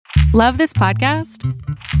Love this podcast?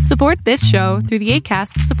 Support this show through the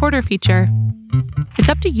Acast supporter feature. It's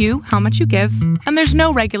up to you how much you give, and there's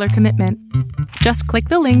no regular commitment. Just click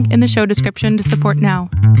the link in the show description to support now.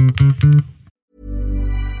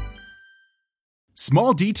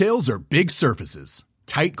 Small details are big surfaces.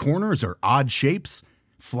 Tight corners are odd shapes.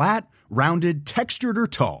 Flat, rounded, textured, or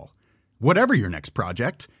tall. Whatever your next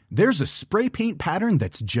project, there's a spray paint pattern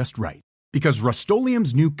that's just right. Because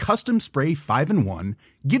Rust-Oleum's new Custom Spray 5-in-1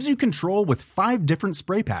 gives you control with 5 different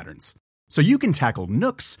spray patterns. So you can tackle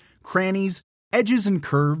nooks, crannies, edges, and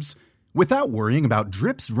curves without worrying about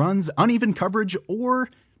drips, runs, uneven coverage, or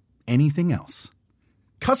anything else.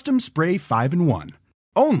 Custom Spray 5-in-1.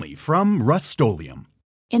 Only from Rust-Oleum.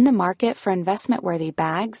 In the market for investment-worthy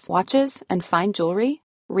bags, watches, and fine jewelry,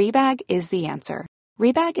 Rebag is the answer.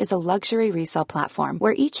 Rebag is a luxury resale platform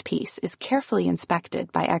where each piece is carefully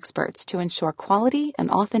inspected by experts to ensure quality and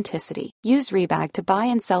authenticity. Use Rebag to buy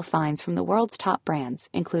and sell finds from the world's top brands,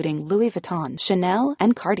 including Louis Vuitton, Chanel,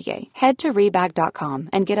 and Cartier. Head to Rebag.com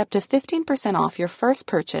and get up to 15% off your first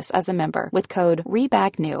purchase as a member with code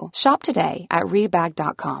REBAGNEW. Shop today at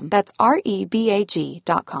Rebag.com. That's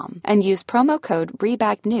REBAG.com. And use promo code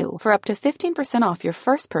REBAGNEW for up to 15% off your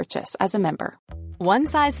first purchase as a member. One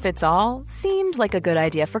size fits all seemed like a good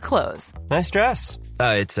idea for clothes. Nice dress.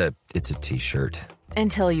 It's a t-shirt.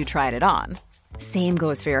 Until you tried it on. Same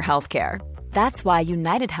goes for your healthcare. That's why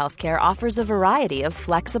United Healthcare offers a variety of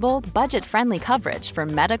flexible, budget-friendly coverage for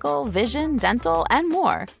medical, vision, dental, and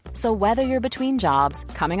more. So whether you're between jobs,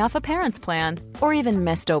 coming off a parent's plan, or even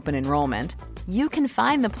missed open enrollment, you can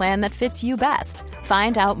find the plan that fits you best.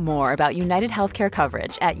 Find out more about United Healthcare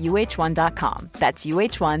coverage at uh1.com. That's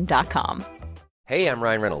uh1.com. Hey, I'm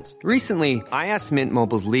Ryan Reynolds. Recently, I asked Mint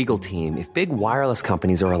Mobile's legal team if big wireless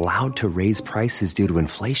companies are allowed to raise prices due to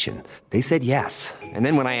inflation. They said yes. And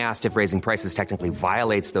then when I asked if raising prices technically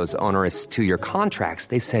violates those onerous 2-year contracts,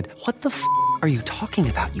 they said, "What the f*** are you talking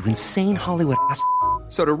about, you insane Hollywood ass?"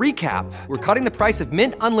 So to recap, we're cutting the price of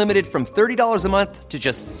Mint Unlimited from $30 a month to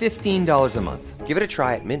just $15 a month. Give it a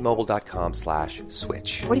try at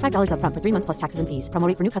mintmobile.com/switch. $45 up front for 3 months plus taxes and fees. Promo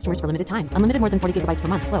rate for new customers for limited time. Unlimited more than 40 gigabytes per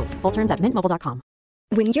month. Slows full terms at mintmobile.com.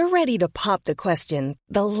 When you're ready to pop the question,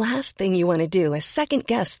 the last thing you want to do is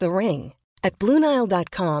second-guess the ring. At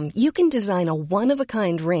BlueNile.com, you can design a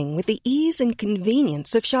one-of-a-kind ring with the ease and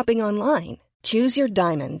convenience of shopping online. Choose your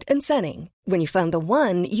diamond and setting. When you find the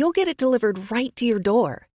one, you'll get it delivered right to your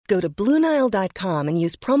door. Go to BlueNile.com and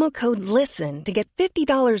use promo code LISTEN to get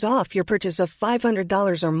 $50 off your purchase of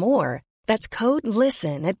 $500 or more. That's code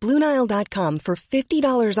LISTEN at BlueNile.com for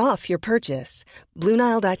 $50 off your purchase.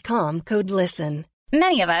 BlueNile.com, code LISTEN.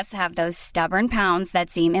 Many of us have those stubborn pounds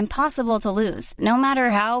that seem impossible to lose, no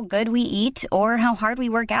matter how good we eat or how hard we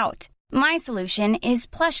work out. My solution is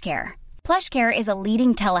PlushCare. PlushCare is a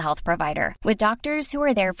leading telehealth provider with doctors who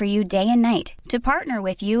are there for you day and night to partner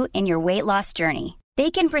with you in your weight loss journey.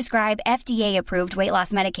 They can prescribe FDA-approved weight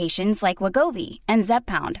loss medications like Wegovy and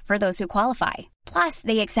Zepbound for those who qualify. Plus,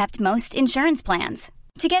 they accept most insurance plans.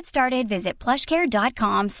 To get started, visit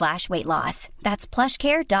plushcare.com/weightloss. That's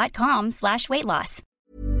plushcare.com/weightloss.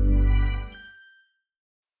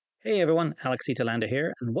 Hey everyone, Alex Italander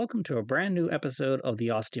here, and welcome to a brand new episode of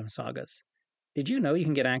the Ostium Sagas. Did you know you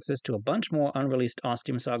can get access to a bunch more unreleased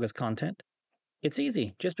Ostium Sagas content? It's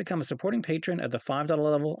easy. Just become a supporting patron at the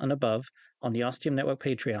 $5 level and above on the Ostium Network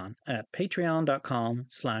Patreon at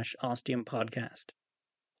patreon.com/ostiumpodcast.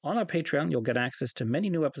 On our Patreon, you'll get access to many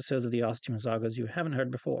new episodes of the Ostium Sagas you haven't heard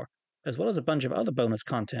before, as well as a bunch of other bonus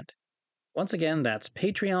content. Once again, that's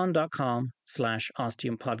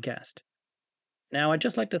patreon.com/ostiumpodcast. Now, I'd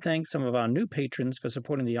just like to thank some of our new patrons for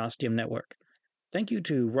supporting the Ostium Network. Thank you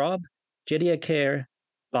to Rob, Jedia Care,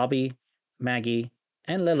 Bobby, Maggie,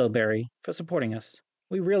 and Lillowberry for supporting us.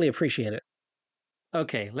 We really appreciate it.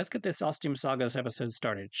 Okay, let's get this Ostium Sagas episode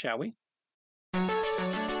started, shall we?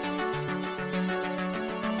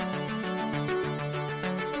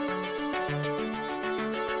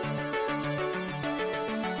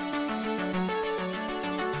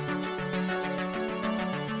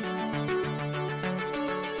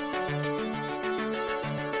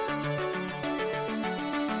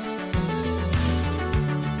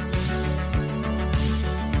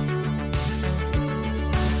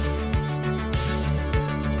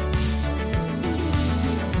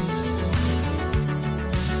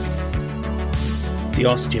 The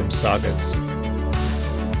Ostium Sagas.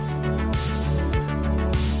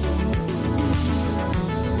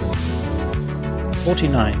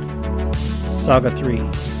 '49. Saga 3.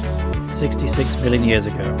 66 million years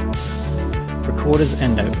ago. Recorder's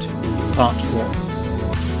Endnote. Part 4.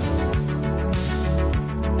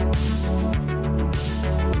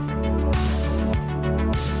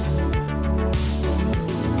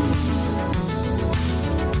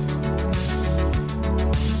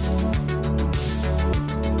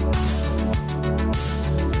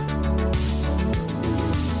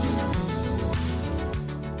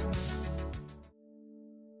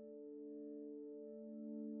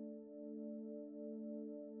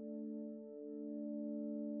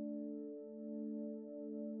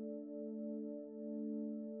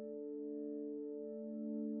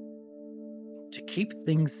 to keep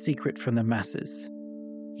things secret from the masses.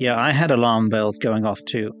 Yeah, I had alarm bells going off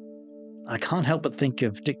too. I can't help but think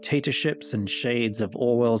of dictatorships and shades of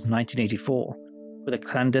Orwell's 1984, with a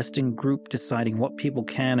clandestine group deciding what people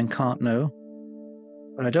can and can't know.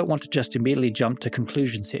 But I don't want to just immediately jump to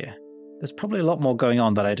conclusions here. There's probably a lot more going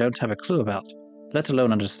on that I don't have a clue about, let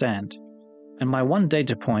alone understand. And my one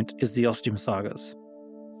data point is the Ostium Sagas.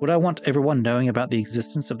 Would I want everyone knowing about the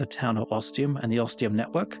existence of the town of Ostium and the Ostium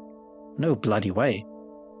network? No bloody way.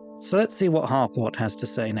 So let's see what Harcourt has to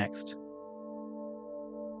say next.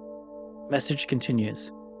 Message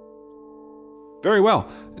continues. Very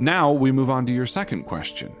well. Now we move on to your second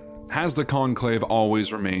question. Has the Conclave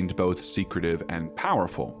always remained both secretive and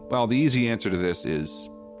powerful? Well, the easy answer to this is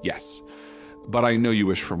yes. But I know you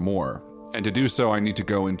wish for more. And to do so, I need to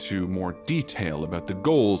go into more detail about the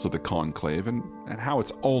goals of the Conclave and how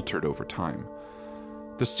it's altered over time.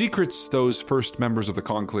 The secrets those first members of the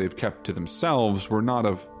Conclave kept to themselves were not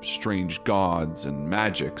of strange gods and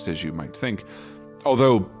magics, as you might think,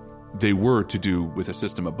 although they were to do with a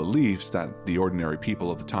system of beliefs that the ordinary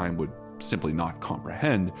people of the time would simply not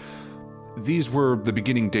comprehend. These were the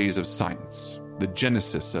beginning days of science, the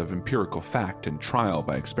genesis of empirical fact and trial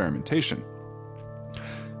by experimentation.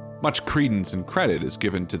 Much credence and credit is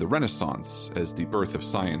given to the Renaissance as the birth of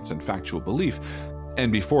science and factual belief, and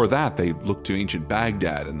before that they looked to ancient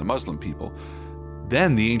Baghdad and the Muslim people,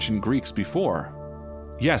 then the ancient Greeks before.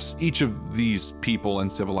 Yes, each of these people and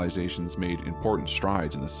civilizations made important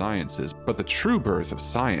strides in the sciences, but the true birth of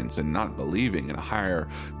science and not believing in a higher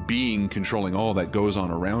being controlling all that goes on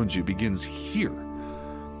around you begins here,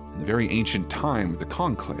 in the very ancient time of the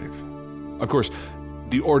Conclave. Of course,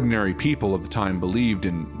 the ordinary people of the time believed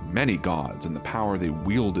in many gods and the power they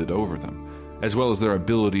wielded over them, as well as their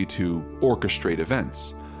ability to orchestrate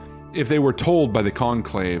events. If they were told by the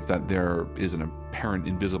Conclave that there is an apparent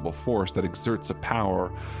invisible force that exerts a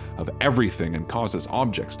power of everything and causes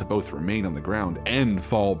objects to both remain on the ground and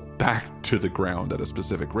fall back to the ground at a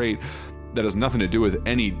specific rate that has nothing to do with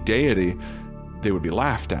any deity, they would be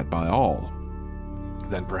laughed at by all.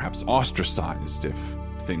 Then perhaps ostracized if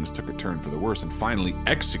things took a turn for the worse, and finally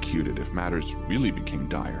executed if matters really became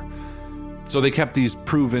dire. So they kept these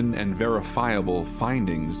proven and verifiable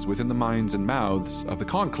findings within the minds and mouths of the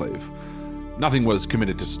Conclave. Nothing was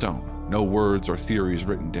committed to stone, no words or theories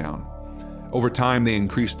written down. Over time they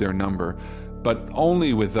increased their number, but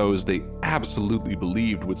only with those they absolutely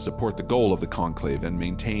believed would support the goal of the Conclave and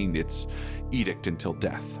maintain its edict until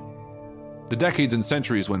death. The decades and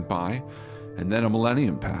centuries went by, and then a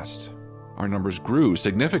millennium passed. Our numbers grew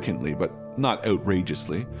significantly, but not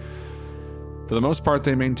outrageously. For the most part,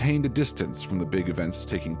 they maintained a distance from the big events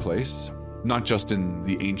taking place, not just in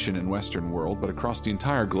the ancient and Western world, but across the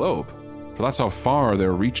entire globe. For that's how far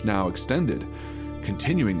their reach now extended,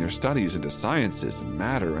 continuing their studies into sciences and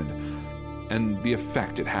matter and the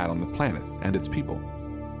effect it had on the planet and its people.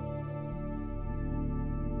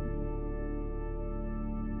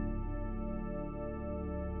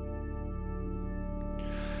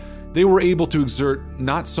 They were able to exert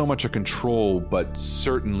not so much a control, but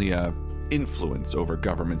certainly a influence over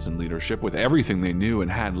governments and leadership with everything they knew and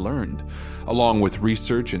had learned. Along with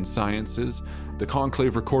research in sciences, the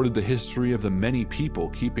Conclave recorded the history of the many people,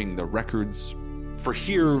 keeping the records. For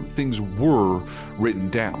here, things were written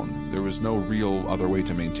down. There was no real other way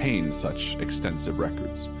to maintain such extensive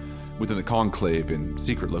records. Within the Conclave, in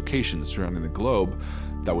secret locations surrounding the globe,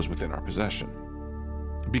 that was within our possession.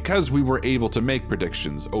 Because we were able to make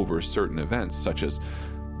predictions over certain events, such as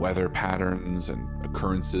weather patterns and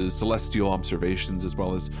occurrences, celestial observations, as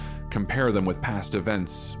well as compare them with past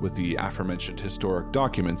events with the aforementioned historic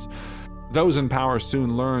documents, those in power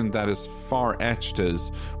soon learned that as far-etched as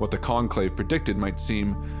what the Conclave predicted might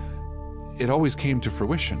seem, it always came to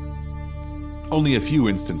fruition. Only a few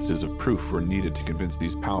instances of proof were needed to convince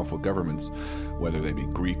these powerful governments, whether they be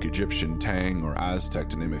Greek, Egyptian, Tang, or Aztec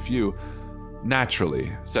to name a few.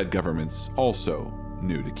 Naturally, said governments also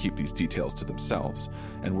knew to keep these details to themselves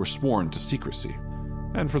and were sworn to secrecy,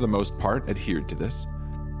 and for the most part adhered to this.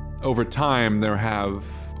 Over time, there have,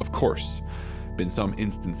 of course, been some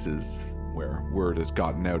instances where word has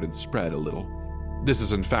gotten out and spread a little. This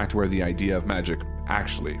is in fact where the idea of magic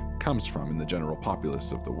actually comes from in the general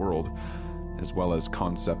populace of the world, as well as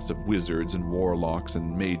concepts of wizards and warlocks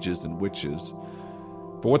and mages and witches.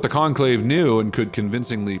 For what the Conclave knew and could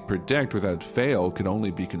convincingly predict without fail could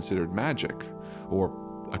only be considered magic, or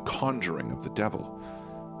a conjuring of the devil,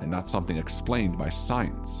 and not something explained by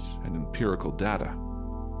science and empirical data.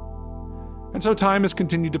 And so time has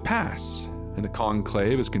continued to pass, and the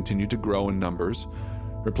Conclave has continued to grow in numbers,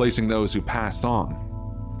 replacing those who pass on.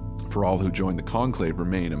 For all who join the Conclave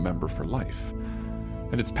remain a member for life,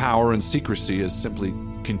 and its power and secrecy has simply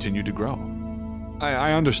continued to grow.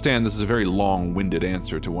 I understand this is a very long-winded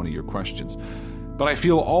answer to one of your questions, but I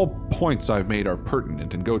feel all points I've made are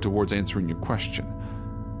pertinent and go towards answering your question.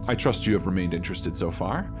 I trust you have remained interested so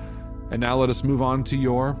far, and now let us move on to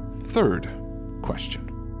your third question.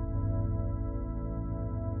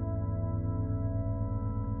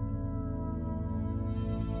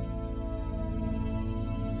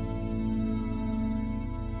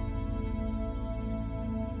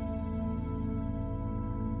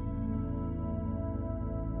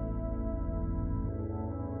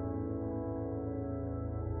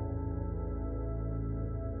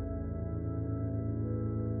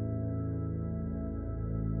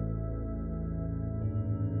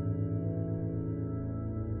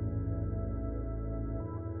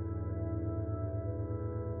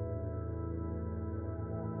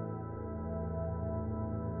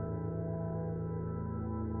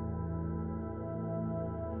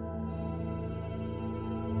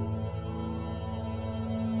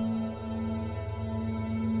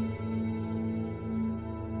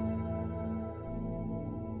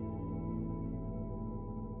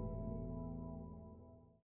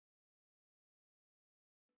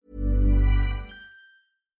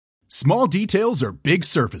 Small details are big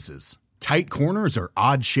surfaces. Tight corners are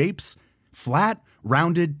odd shapes. Flat,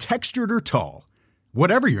 rounded, textured, or tall.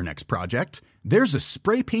 Whatever your next project, there's a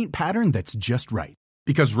spray paint pattern that's just right.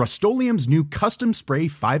 Because Rust-Oleum's new Custom Spray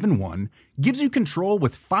 5-in-1 gives you control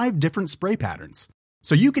with 5 different spray patterns.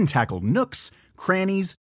 So you can tackle nooks,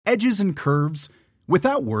 crannies, edges, and curves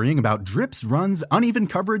without worrying about drips, runs, uneven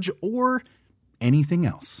coverage, or anything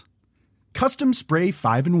else. Custom Spray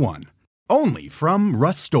 5-in-1. Only from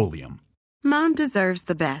Rust-Oleum. Mom deserves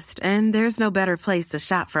the best, and there's no better place to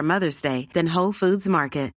shop for Mother's Day than Whole Foods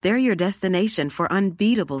Market. They're your destination for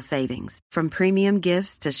unbeatable savings, from premium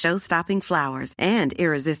gifts to show-stopping flowers and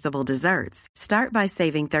irresistible desserts. Start by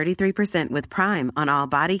saving 33% with Prime on all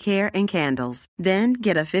body care and candles. Then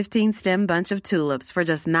get a 15-stem bunch of tulips for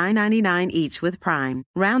just $9.99 each with Prime.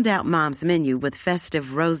 Round out Mom's menu with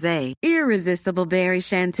festive rosé, irresistible berry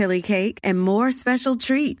chantilly cake, and more special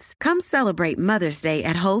treats. Come celebrate Mother's Day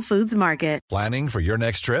at Whole Foods Market. Planning for your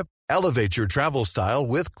next trip? Elevate your travel style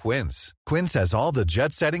with Quince. Quince has all the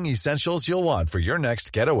jet-setting essentials you'll want for your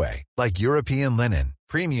next getaway, like European linen,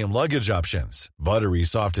 premium luggage options, buttery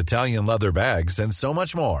soft Italian leather bags, and so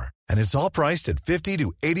much more. And it's all priced at 50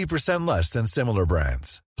 to 80% less than similar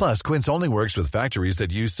brands. Plus, Quince only works with factories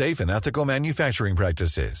that use safe and ethical manufacturing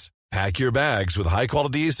practices. Pack your bags with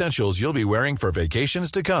high-quality essentials you'll be wearing for vacations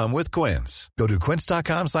to come with Quince. Go to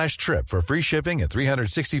quince.com/trip for free shipping and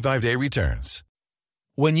 365-day returns.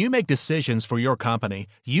 When you make decisions for your company,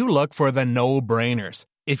 you look for the no-brainers.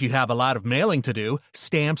 If you have a lot of mailing to do,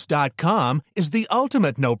 Stamps.com is the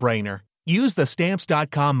ultimate no-brainer. Use the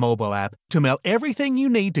Stamps.com mobile app to mail everything you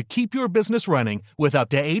need to keep your business running with up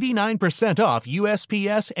to 89% off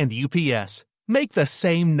USPS and UPS. Make the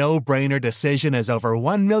same no-brainer decision as over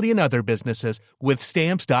 1 million other businesses with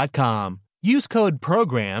Stamps.com. Use code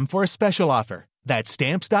PROGRAM for a special offer. That's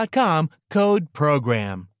Stamps.com, code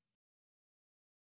PROGRAM.